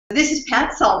This is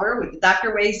Pat Solver with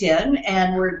Dr. Weighs In,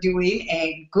 and we're doing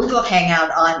a Google Hangout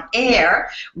on air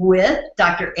with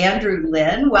Dr. Andrew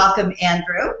Lin. Welcome,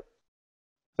 Andrew.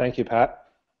 Thank you, Pat.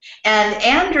 And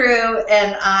Andrew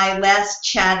and I last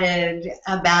chatted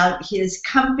about his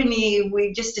company.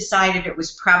 We just decided it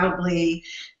was probably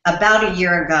about a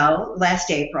year ago, last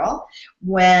April,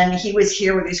 when he was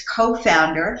here with his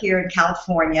co-founder here in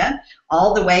California,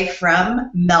 all the way from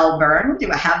Melbourne.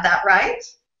 Do I have that right?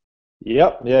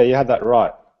 Yep, yeah, you had that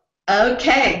right.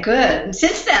 Okay, good.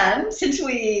 Since then, since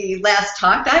we last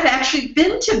talked, I've actually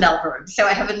been to Melbourne, so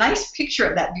I have a nice picture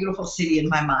of that beautiful city in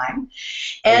my mind.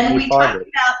 Where did And you we find talked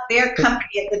it? about their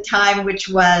company at the time, which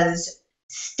was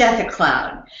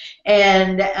stethoscope,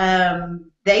 and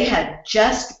they had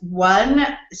just won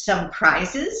some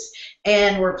prizes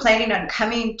and were planning on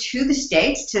coming to the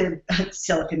States, to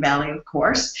Silicon Valley, of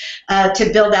course, to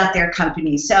build out their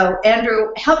company. So,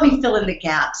 Andrew, help me fill in the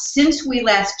gaps. Since we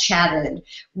last chatted,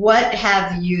 what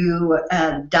have you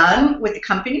done with the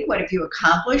company? What have you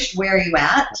accomplished? Where are you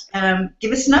at?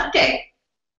 Give us an update.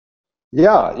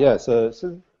 Yeah. So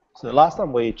last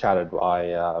time we chatted,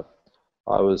 I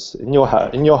was in your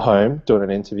home doing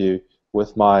an interview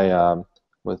with my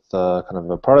kind of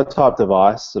a prototype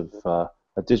device of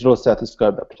a digital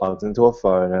stethoscope that plugs into a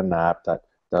phone and an app that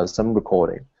does some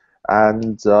recording.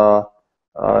 And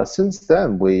since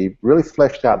then, we really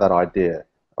fleshed out that idea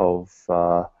of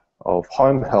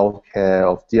home healthcare,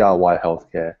 of DIY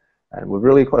healthcare, and we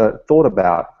really kind of thought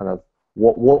about kind of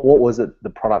what was it, the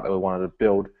product that we wanted to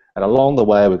build. And along the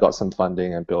way, we got some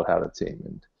funding and built out a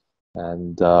team.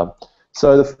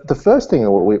 So the first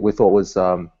thing we thought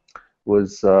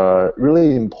was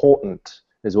really important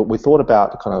is what we thought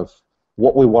about kind of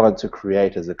what we wanted to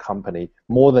create as a company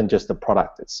more than just the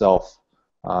product itself.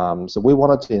 So we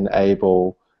wanted to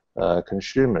enable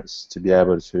consumers to be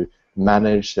able to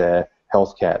manage their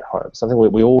healthcare at home. Something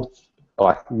we all,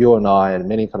 like you and I and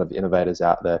many kind of innovators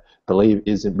out there, believe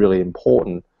is really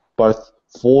important, both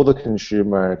for the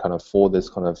consumer and kind of for this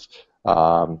kind of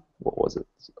what was it,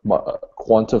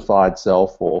 quantified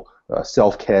self or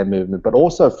self-care movement, but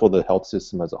also for the health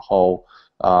system as a whole,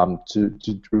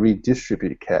 to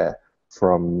redistribute care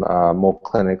from more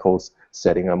clinical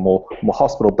setting, a more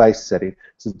hospital-based setting,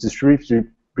 to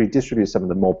redistribute some of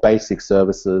the more basic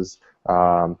services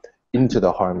into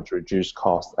the home to reduce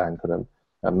cost and kind of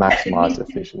maximize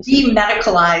efficiency.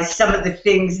 Demedicalize some of the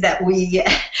things that we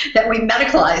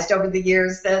medicalized over the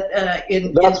years that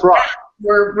That's right.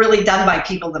 were really done by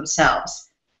people themselves.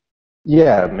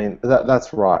 Yeah, I mean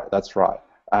that's right. That's right.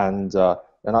 And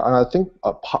I think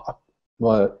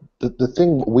the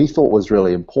thing we thought was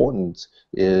really important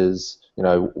is, you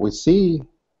know, we see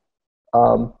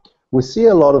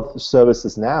a lot of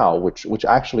services now which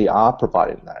actually are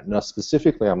providing that. Now,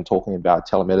 specifically, I'm talking about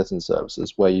telemedicine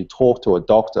services, where you talk to a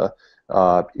doctor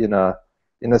in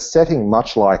a setting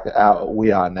much like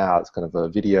we are now. It's kind of a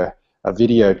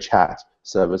video chat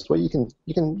service where you can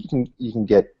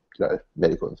get, you know,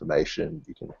 medical information.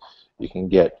 You can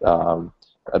get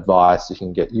advice.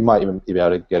 You might even be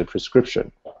able to get a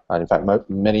prescription. And in fact,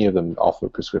 many of them offer a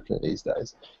prescription these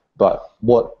days. But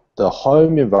what the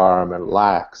home environment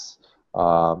lacks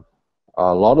a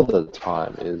lot of the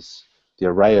time is the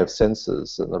array of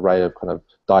sensors and the array of kind of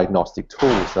diagnostic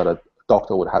tools that a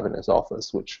doctor would have in his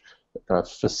office, which kind of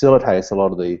facilitates a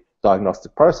lot of the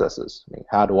diagnostic processes. I mean,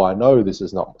 how do I know this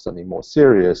is not something more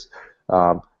serious?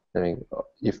 I mean,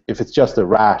 if it's just a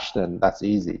rash, then that's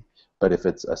easy. But if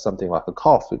it's something like a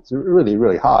cough, it's really,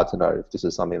 really hard to know if this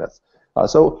is something that's...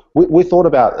 so we thought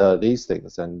about these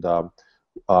things, and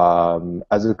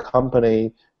as a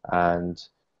company, and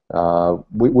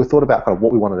we thought about kind of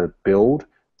what we wanted to build.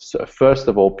 So first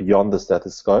of all, beyond the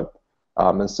stethoscope,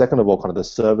 and second of all, kind of the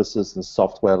services and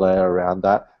software layer around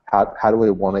that. How do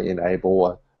we want to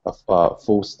enable a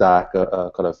full stack, a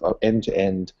kind of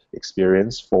end-to-end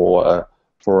experience for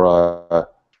a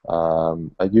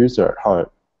user at home?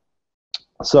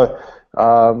 So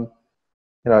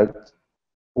you know,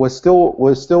 we're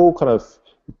still kind of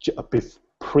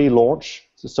pre-launch,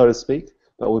 so to speak.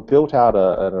 But we built out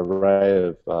an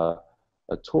array of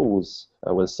tools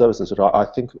with services which I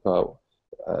think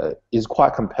is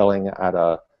quite compelling at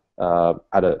a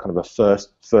kind of a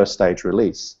first stage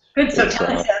release. Good. So tell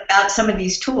us about some of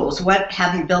these tools. What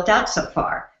have you built out so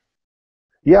far?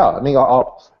 Yeah, I mean,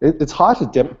 it's hard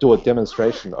to do a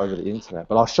demonstration over the internet,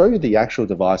 but I'll show you the actual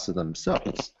devices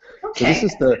themselves. Okay.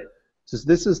 So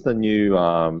this is the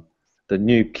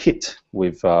new kit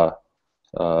we've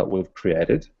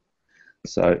created.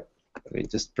 So let me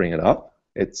just bring it up.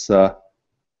 It's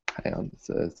hang on, it's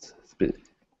a bit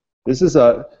this is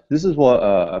what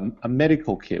a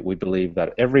medical kit we believe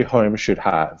that every home should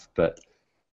have, but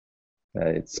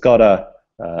it's got a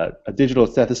digital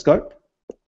stethoscope.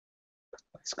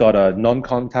 It's got a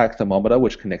non-contact thermometer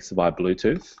which connects via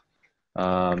Bluetooth,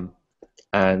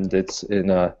 and it's in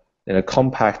a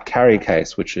compact carry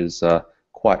case, which is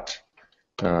quite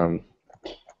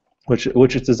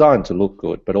which is designed to look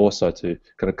good, but also to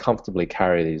kind of comfortably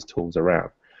carry these tools around.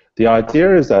 The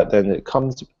idea is that then it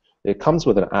comes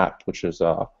with an app which is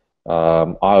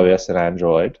iOS and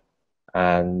Android,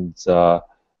 and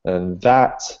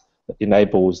that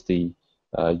enables the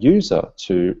user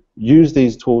to use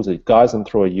these tools. It guides them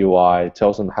through a UI,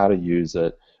 tells them how to use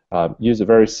it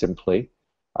very simply.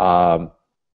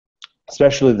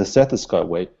 Especially the stethoscope,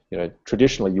 where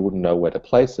traditionally you wouldn't know where to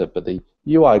place it, but the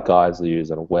UI guides the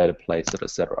user on where to place it,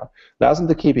 etc. Allows them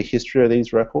to keep a history of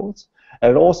these records,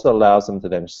 and it also allows them to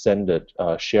then send it,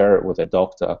 share it with their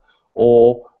doctor,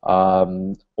 or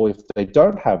if they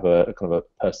don't have a kind of a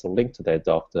personal link to their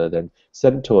doctor, then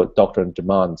send it to a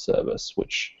doctor-on-demand service,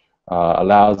 which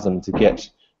allows them to get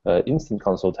instant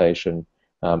consultation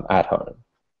at home.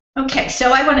 Okay,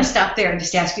 so I want to stop there and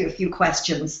just ask you a few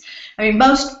questions. I mean,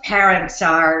 most parents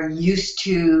are used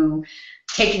to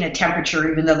taking a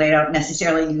temperature, even though they don't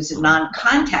necessarily use a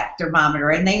non-contact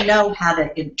thermometer, and they know how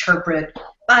to interpret,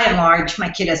 by and large, my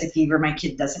kid has a fever, my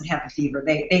kid doesn't have a fever.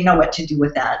 They know what to do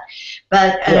with that.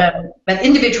 But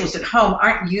individuals at home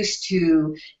aren't used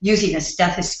to using a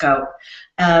stethoscope.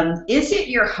 Is it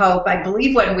your hope, I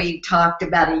believe when we talked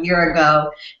about a year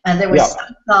ago, there was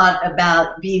some thought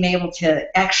about being able to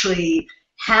actually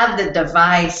have the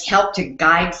device help to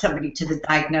guide somebody to the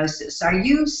diagnosis. Are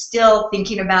you still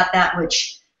thinking about that,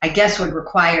 which I guess would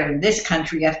require in this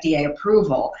country FDA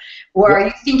approval? Or are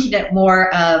you thinking it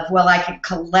more of, well, I can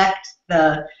collect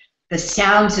the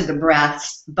sounds of the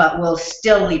breaths, but we'll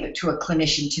still leave it to a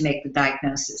clinician to make the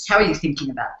diagnosis? How are you thinking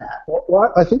about that?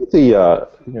 Well, I think you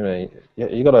got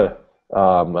to.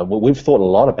 We've thought a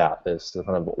lot about this.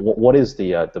 Kind of, what is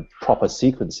the proper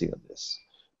sequencing of this?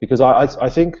 Because I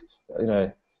think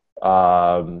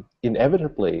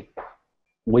inevitably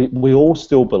we all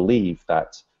still believe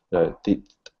that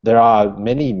there are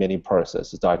many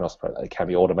processes, diagnostic processes, that can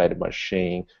be automated by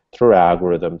machine through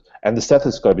algorithms, and the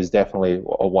stethoscope is definitely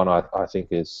one I think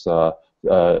is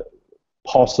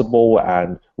possible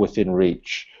and within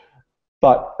reach.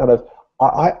 But kind of,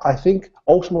 I think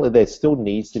ultimately there still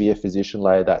needs to be a physician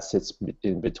layer that sits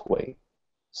in between.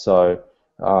 So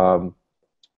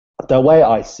the way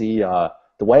I see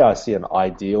an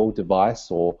ideal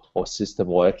device or system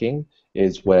working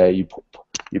is where you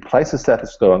place a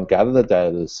stethoscope and gather the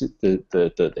data.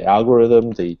 The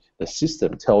algorithm, the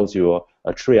system tells you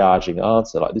a triaging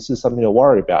answer, like this is something to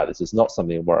worry about, this is not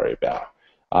something to worry about,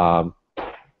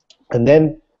 and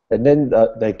then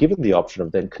they're given the option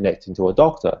of then connecting to a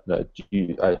doctor.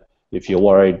 If you're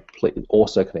worried, please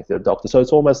also connect to a doctor. So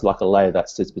it's almost like a layer that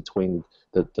sits between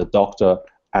the doctor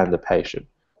and the patient.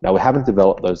 Now, we haven't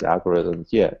developed those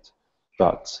algorithms yet,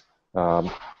 but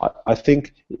I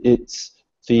think it's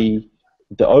the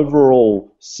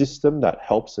overall system that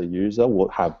helps a user will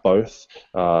have both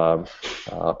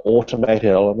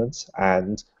automated elements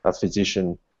and a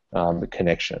physician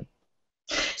connection.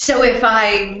 So if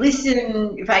I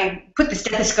put the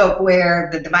stethoscope where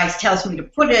the device tells me to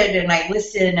put it, and I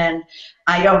listen and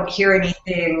I don't hear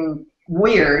anything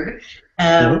weird,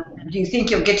 do you think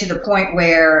you'll get to the point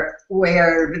where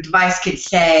the device could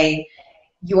say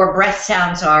your breath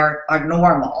sounds are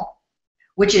normal,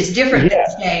 which is different than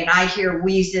saying I hear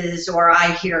wheezes or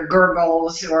I hear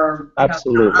gurgles or other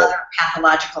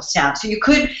pathological sounds? So you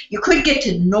could get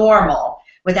to normal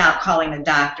without calling a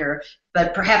doctor,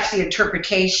 but perhaps the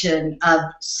interpretation of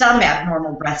some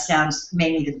abnormal breath sounds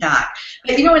may need a doc.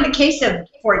 But in the case of,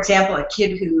 for example, a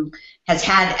kid who has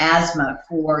had asthma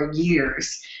for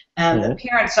years, the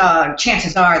parents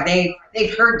chances are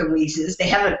they've heard the wheezes. They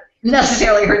haven't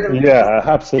necessarily heard the wheezes. Yeah,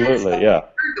 absolutely, heard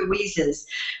the wheezes.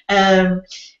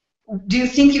 Do you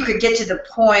think you could get to the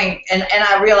point, and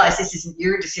I realize this isn't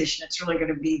your decision, it's really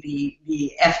going to be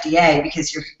the FDA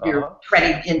because you're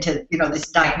treading into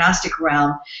this diagnostic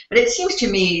realm, but it seems to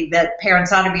me that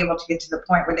parents ought to be able to get to the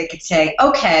point where they could say,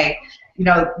 okay,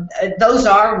 those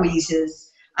are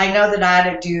wheezes. I know that I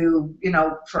ought to do,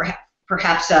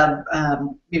 perhaps a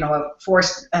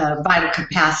forced vital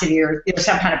capacity or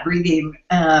some kind of breathing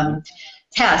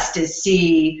test to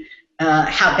see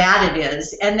how bad it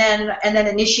is, and then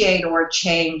initiate or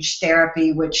change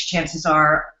therapy, which chances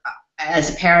are,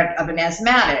 as a parent of an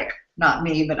asthmatic, not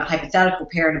me, but a hypothetical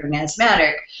parent of an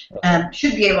asthmatic,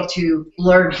 should be able to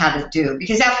learn how to do.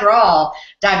 Because after all,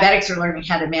 diabetics are learning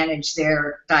how to manage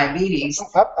their diabetes.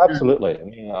 Absolutely.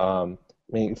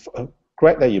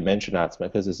 Great that you mentioned asthma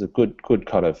because it's a good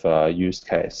kind of use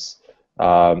case.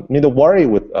 The worry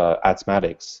with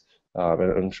asthmatics, and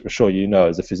I'm sure you know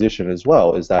as a physician as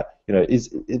well, is that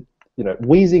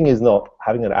wheezing is not,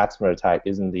 having an asthma attack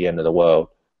isn't the end of the world.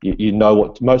 You know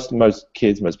what most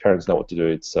kids, most parents know what to do.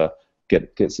 It's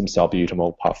get some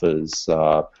salbutamol puffers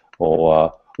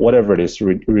or whatever it is to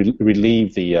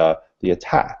relieve the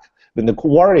attack. Then the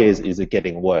worry is it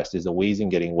getting worse? Is the wheezing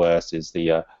getting worse? Is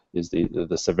the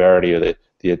severity of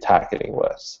the attack getting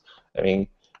worse?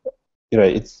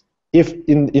 It's, if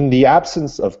in the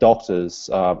absence of doctors,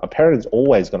 a parent is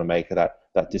always going to make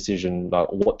that decision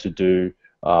about what to do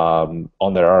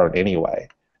on their own anyway,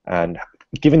 and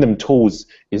giving them tools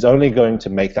is only going to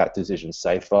make that decision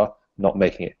safer, not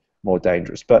making it more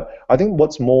dangerous. But I think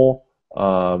what's more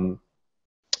like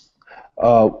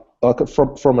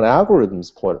from an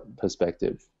algorithm's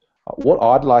perspective, what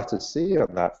I'd like to see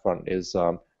on that front is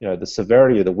the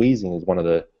severity of the wheezing is one of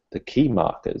the key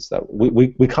markers that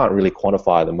we can't really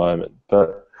quantify at the moment,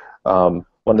 but one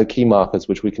of the key markers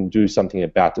which we can do something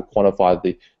about to quantify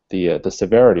the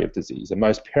severity of disease. And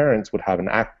most parents would have an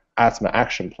asthma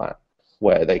action plan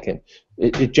where they can.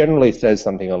 It generally says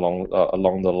something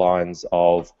along the lines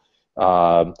of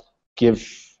give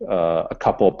a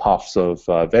couple of puffs of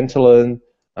Ventolin,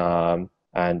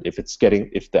 and if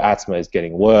the asthma is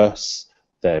getting worse,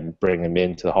 then bring them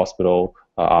into the hospital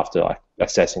after like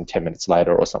assessing 10 minutes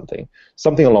later or something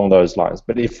along those lines.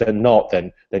 But if they're not,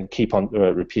 then keep on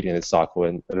repeating this cycle,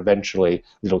 and eventually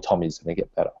little Tommy's going to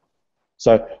get better.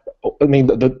 So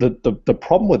the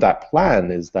problem with that plan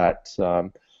is that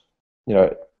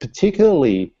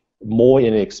particularly more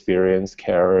inexperienced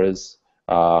carers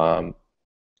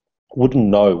wouldn't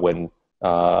know when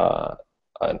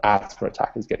an asthma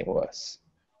attack is getting worse,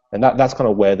 and that's kind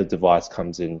of where the device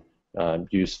comes in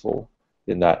useful,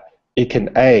 in that it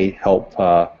can help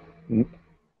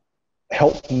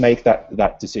make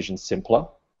that decision simpler,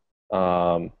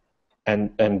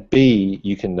 and B,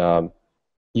 you can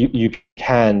you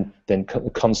can then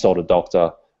consult a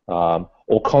doctor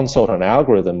or consult an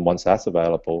algorithm once that's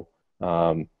available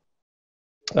to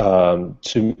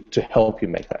help you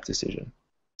make that decision.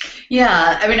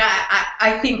 Yeah,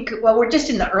 I think, well, we're just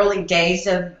in the early days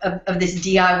of this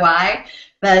DIY,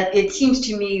 but it seems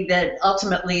to me that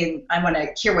ultimately, and I want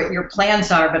to hear what your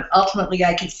plans are, but ultimately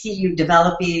I could see you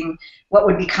developing what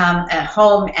would become a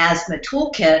home asthma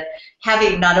toolkit,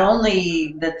 having not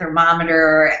only the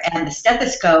thermometer and the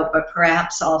stethoscope, but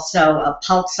perhaps also a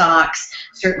pulse ox.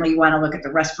 Certainly you want to look at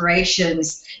the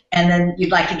respirations, and then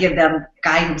you'd like to give them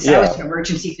guidance. Yeah. I was an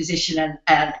emergency physician,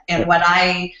 and what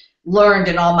I learned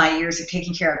in all my years of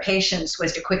taking care of patients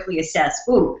was to quickly assess,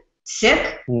 ooh,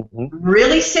 sick,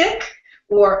 really sick,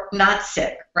 or not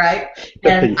sick, right?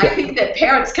 And I think that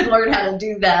parents can learn how to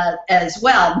do that as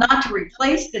well, not to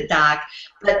replace the doc,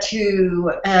 but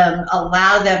to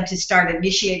allow them to start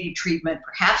initiating treatment,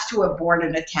 perhaps to abort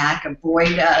an attack,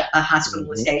 avoid a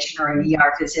hospitalization or an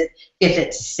ER visit if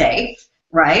it's safe,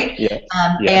 right? Yes.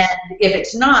 Yes. And if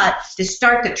it's not, to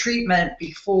start the treatment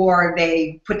before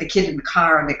they put the kid in the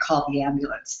car and they call the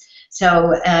ambulance.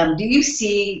 So do you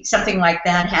see something like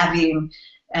that, having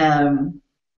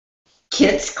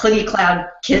kits, CliniCloud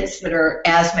kits that are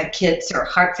asthma kits or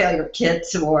heart failure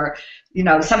kits, or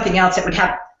something else that would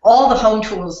have all the home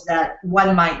tools that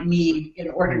one might need in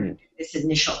order to do this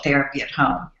initial therapy at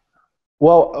home?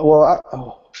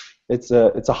 Well, it's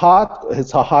a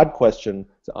hard question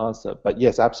to answer, but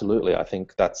yes, absolutely. I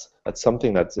think that's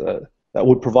something that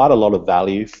would provide a lot of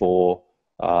value for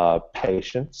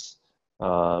patients,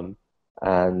 and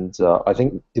I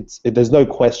think there's no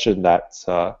question that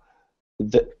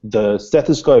the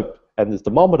stethoscope and the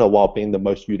thermometer, while being the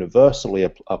most universally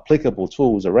applicable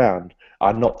tools around,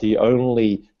 are not the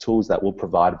only tools that will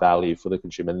provide value for the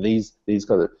consumer. And these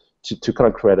kind of to kind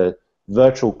of create a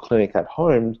virtual clinic at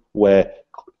home where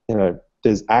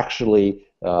there's actually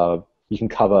you can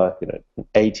cover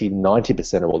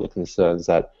 80-90% of all the concerns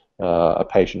that a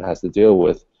patient has to deal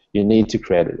with. You need to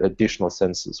create additional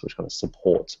sensors which kind of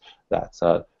support that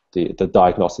the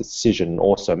diagnostic decision, and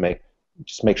also make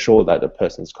sure that the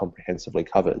person is comprehensively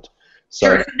covered. So,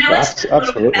 sure. So now let's talk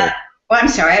absolutely. I'm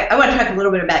sorry. I want to talk a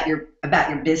little bit about your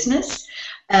business.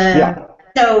 Yeah.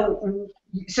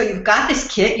 So you've got this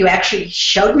kit. You actually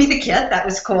showed me the kit. That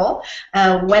was cool.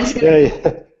 When's it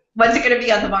going to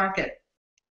be on the market?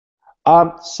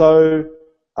 So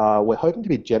we're hoping to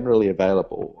be generally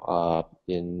available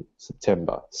in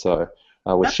September. So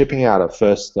We're shipping out a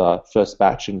first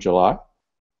batch in July.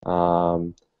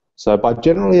 So by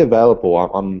generally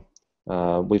available,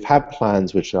 we've had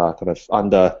plans which are kind of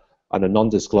under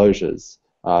non-disclosures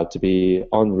to be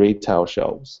on retail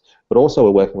shelves, but also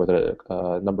we're working with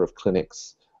a number of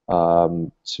clinics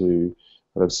to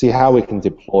kind of see how we can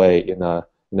deploy in a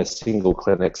single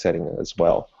clinic setting as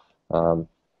well.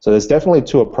 So there's definitely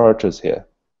two approaches here.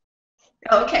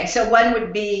 Okay, so one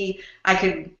would be I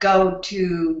could go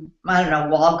to, I don't know,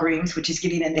 Walgreens, which is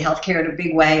getting into healthcare in a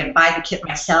big way, and buy the kit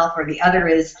myself, or the other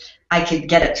is I could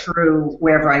get it through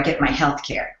wherever I get my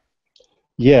healthcare.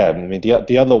 Yeah, I mean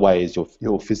the other way is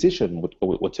your physician would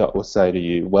say to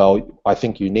you, well, I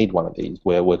think you need one of these.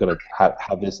 Where we're going to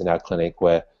have this in our clinic,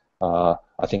 where I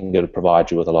think it'll provide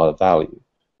you with a lot of value.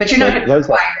 But you're not going to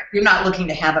require, you're not looking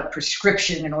to have a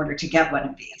prescription in order to get one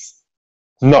of these.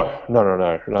 No.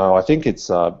 I think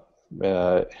it's after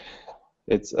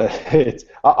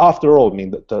all. I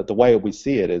mean, the way we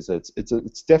see it is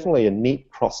it's definitely a neat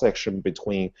cross section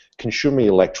between consumer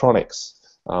electronics,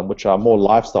 which are more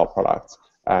lifestyle products,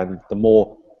 and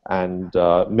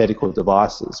medical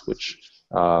devices, which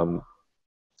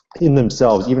in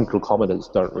themselves, even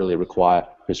glucometers don't really require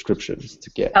prescriptions to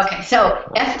get. Okay, so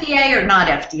FDA or not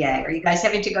FDA? Are you guys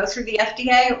having to go through the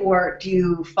FDA, or do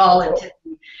you fall into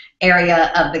the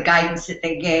area of the guidance that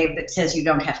they gave that says you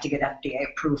don't have to get FDA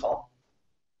approval?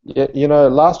 Yeah,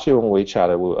 last year when we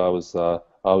chatted, I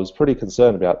was pretty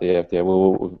concerned about the FDA.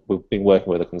 We've been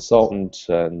working with a consultant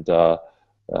and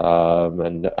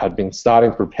had been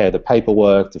starting to prepare the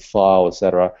paperwork to file,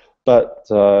 etc. But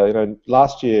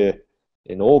last year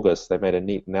in August, they made a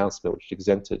neat announcement which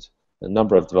exempted a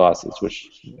number of devices, which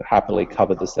happily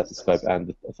covered the stethoscope and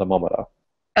the thermometer.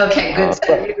 Okay, good.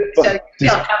 So you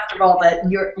feel comfortable that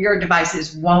your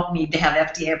devices won't need to have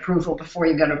FDA approval before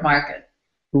you go to market.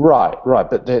 Right.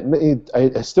 But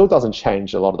it still doesn't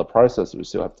change a lot of the process we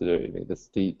still have to do. I mean, the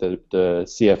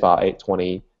CFR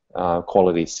 820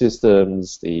 quality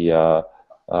systems, and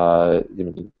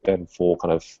for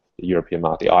kind of the European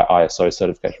market, the ISO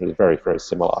certification is very, very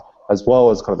similar, as well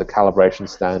as kind of the calibration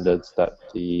standards that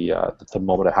the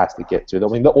thermometer has to get to. I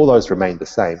mean, all those remain the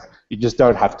same. You just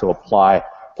don't have to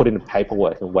put in the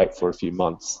paperwork and wait for a few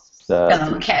months.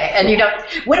 Okay, and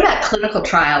what about clinical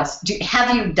trials?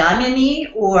 Have you done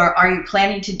any, or are you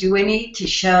planning to do any to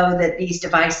show that these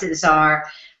devices are,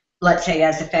 let's say,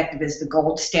 as effective as the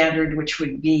gold standard, which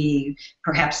would be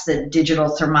perhaps the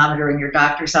digital thermometer in your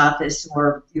doctor's office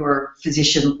or your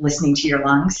physician listening to your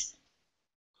lungs?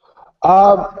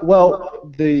 Well,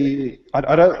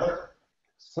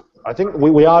 I think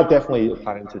we are definitely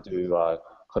planning to do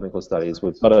clinical studies.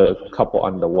 We've got a couple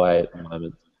underway at the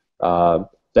moment.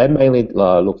 They're mainly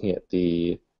looking at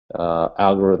the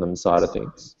algorithm side of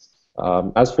things.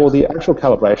 As for the actual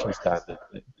calibration standard,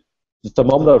 the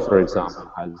thermometer, for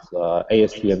example, has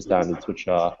ASTM standards which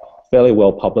are fairly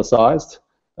well publicized.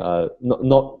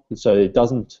 Not so it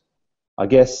doesn't. I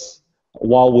guess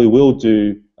while we will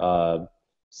do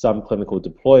some clinical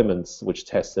deployments which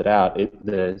test it out,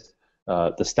 the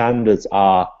standards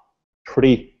are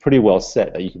pretty well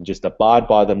set that you can just abide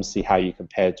by them, see how you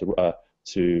compare to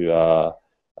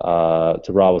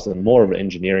rivals, and more of an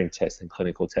engineering test than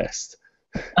clinical test.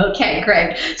 Okay,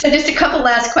 great. So just a couple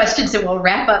last questions and we'll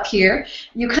wrap up here.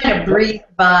 You kind of breathed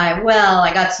by, well,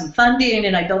 I got some funding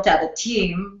and I built out a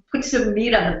team. Put some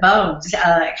meat on the bones.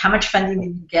 How much funding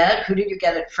did you get? Who did you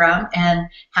get it from? And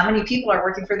how many people are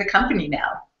working for the company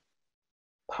now?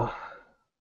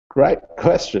 Great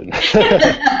question.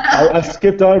 I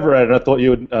skipped over it and I thought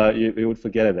you would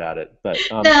forget about it. But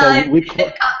no, so it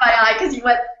caught my eye because you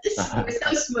were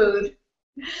so smooth.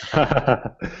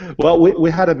 Well,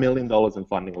 we had $1 million in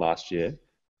funding last year,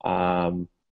 and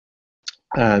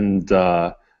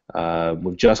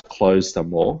we've just closed some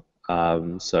more.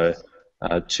 So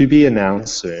to be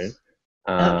announced soon.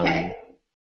 Okay.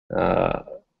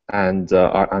 And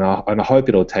I hope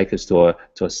it'll take us to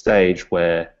a stage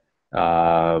where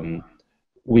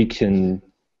we can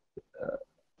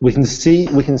see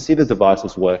the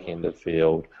devices working in the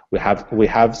field. We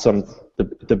have some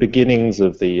the beginnings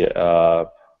of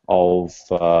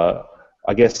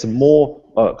I guess some more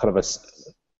kind of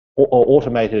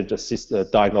automated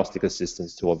diagnostic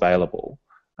assistance to available,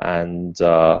 and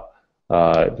I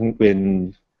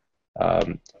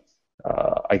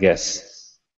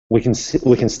guess we can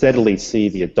steadily see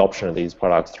the adoption of these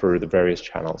products through the various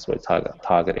channels we're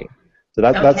targeting. So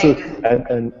that's it.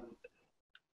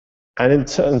 And in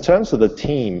terms of the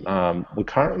team, we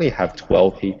currently have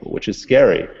 12 people, which is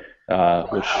scary.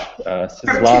 Since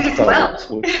last time,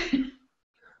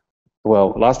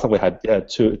 last time we had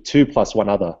two plus one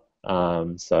other.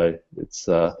 So it's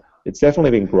it's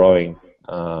definitely been growing.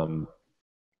 I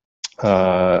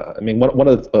mean, one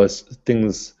of those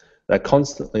things that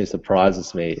constantly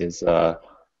surprises me is how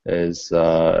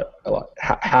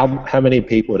many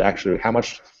people would actually, how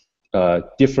much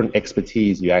different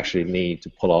expertise you actually need to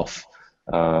pull off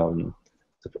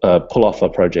a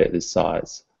project this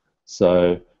size.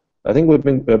 So I think we've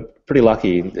been pretty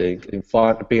lucky in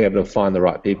being able to find the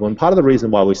right people. And part of the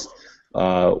reason why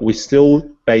we still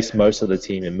base most of the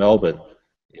team in Melbourne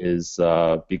is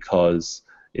because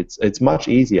it's much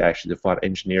easier actually to find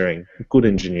good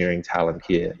engineering talent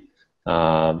here,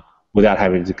 without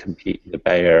having to compete in the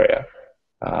Bay Area.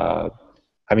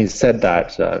 Having said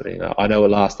that, I know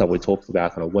last time we talked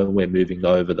about kind of when we're moving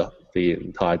over the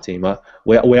entire team.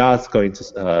 We are going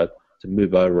to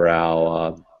move over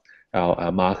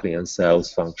our marketing and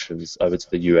sales functions over to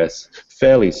the US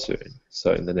fairly soon.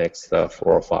 So in the next 4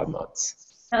 or 5 months.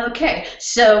 Okay,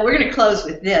 so we're going to close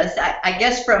with this. I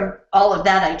guess from all of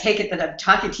that, I take it that I'm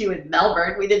talking to you in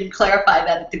Melbourne. We didn't clarify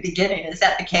that at the beginning. Is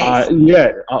that the case?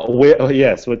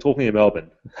 Yes, we're talking in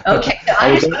Melbourne. Okay, so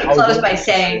I just want to close by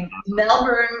saying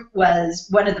Melbourne was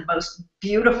one of the most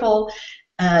beautiful,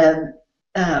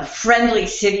 friendly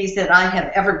cities that I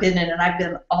have ever been in, and I've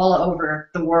been all over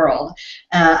the world.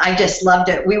 I just loved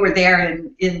it. We were there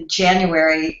in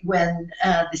January when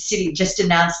the city just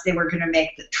announced they were going to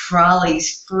make the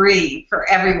trolleys free for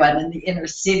everyone in the inner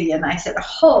city, and I said,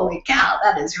 holy cow,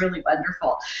 that is really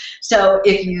wonderful. So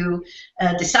if you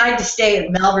decide to stay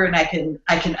in Melbourne, I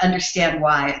can understand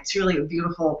why. It's really a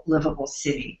beautiful, livable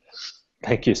city.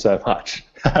 Thank you so much.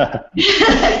 And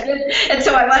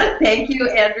so I want to thank you,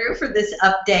 Andrew, for this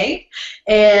update.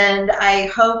 And I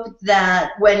hope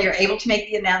that when you're able to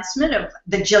make the announcement of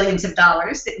the jillions of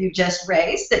dollars that you just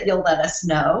raised, that you'll let us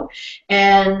know.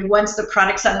 And once the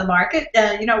product's on the market,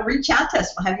 reach out to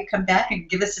us. We'll have you come back and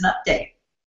give us an update.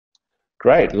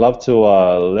 Great. Love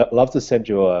to send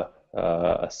you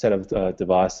a set of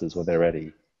devices when they're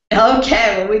ready.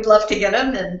 Okay, well, we'd love to get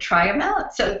them and try them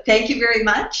out. So thank you very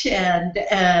much, and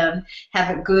have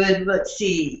a good,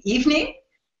 evening.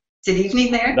 Is it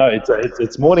evening there? No,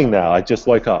 it's morning now. I just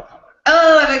woke up.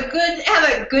 Oh, have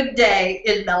a good day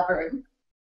in Melbourne.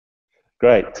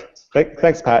 Great.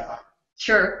 Thanks, Pat.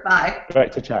 Sure. Bye.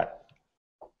 Great to chat.